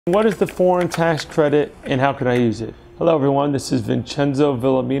What is the foreign tax credit and how can I use it? Hello everyone, this is Vincenzo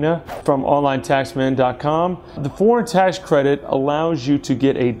Villamina from OnlineTaxman.com. The foreign tax credit allows you to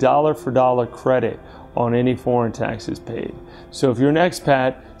get a dollar for dollar credit on any foreign taxes paid. So if you're an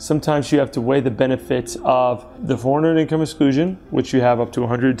expat, sometimes you have to weigh the benefits of the Foreign Earned Income Exclusion, which you have up to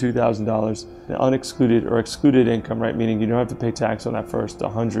 $102,000, the unexcluded or excluded income, right? Meaning you don't have to pay tax on that first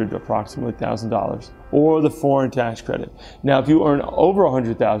approximately $1,000, or the foreign tax credit. Now, if you earn over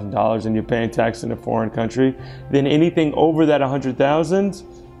 $100,000 and you're paying tax in a foreign country, then anything over that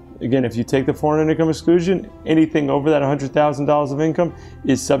 $100,000, again, if you take the foreign income exclusion, anything over that $100,000 of income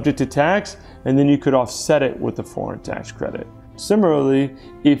is subject to tax, and then you could offset it with the foreign tax credit. Similarly,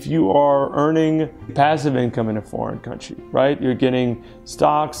 if you are earning passive income in a foreign country, right? You're getting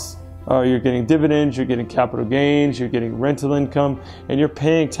stocks, you're getting dividends, you're getting capital gains, you're getting rental income, and you're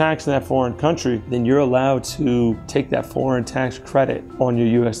paying tax in that foreign country, then you're allowed to take that foreign tax credit on your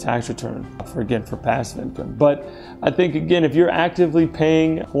U.S. tax return for passive income. But I think, again, if you're actively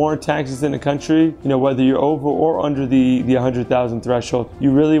paying foreign taxes in a country, whether you're over or under the 100,000 threshold,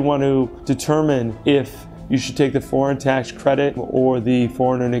 you really want to determine if you should take the foreign tax credit or the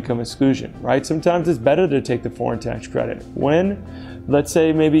foreign earned income exclusion, right? Sometimes it's better to take the foreign tax credit. When, let's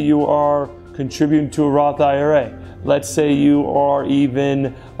say maybe you are contributing to a Roth IRA. Let's say you are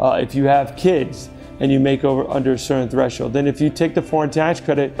even, if you have kids and you make under a certain threshold, then if you take the foreign tax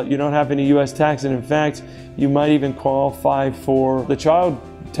credit, you don't have any U.S. tax, and in fact, you might even qualify for the child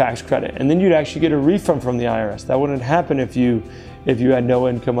tax credit, and then you'd actually get a refund from the IRS. That wouldn't happen if you had no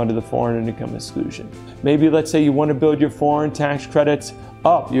income under the foreign earned income exclusion. Maybe let's say you want to build your foreign tax credits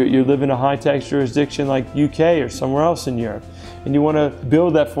up. You live in a high tax jurisdiction like UK or somewhere else in Europe, and you want to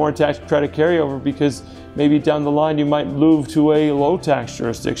build that foreign tax credit carryover because maybe down the line you might move to a low tax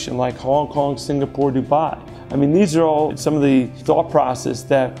jurisdiction like Hong Kong, Singapore, Dubai. I mean, these are all some of the thought process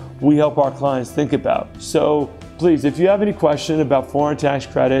that we help our clients think about. So please, if you have any question about foreign tax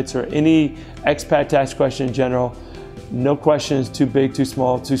credits or any expat tax question in general, no question is too big, too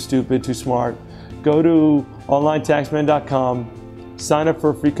small, too stupid, too smart. Go to OnlineTaxman.com, sign up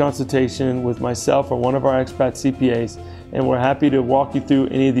for a free consultation with myself or one of our expat CPAs, and we're happy to walk you through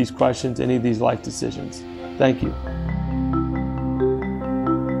any of these questions, any of these life decisions. Thank you.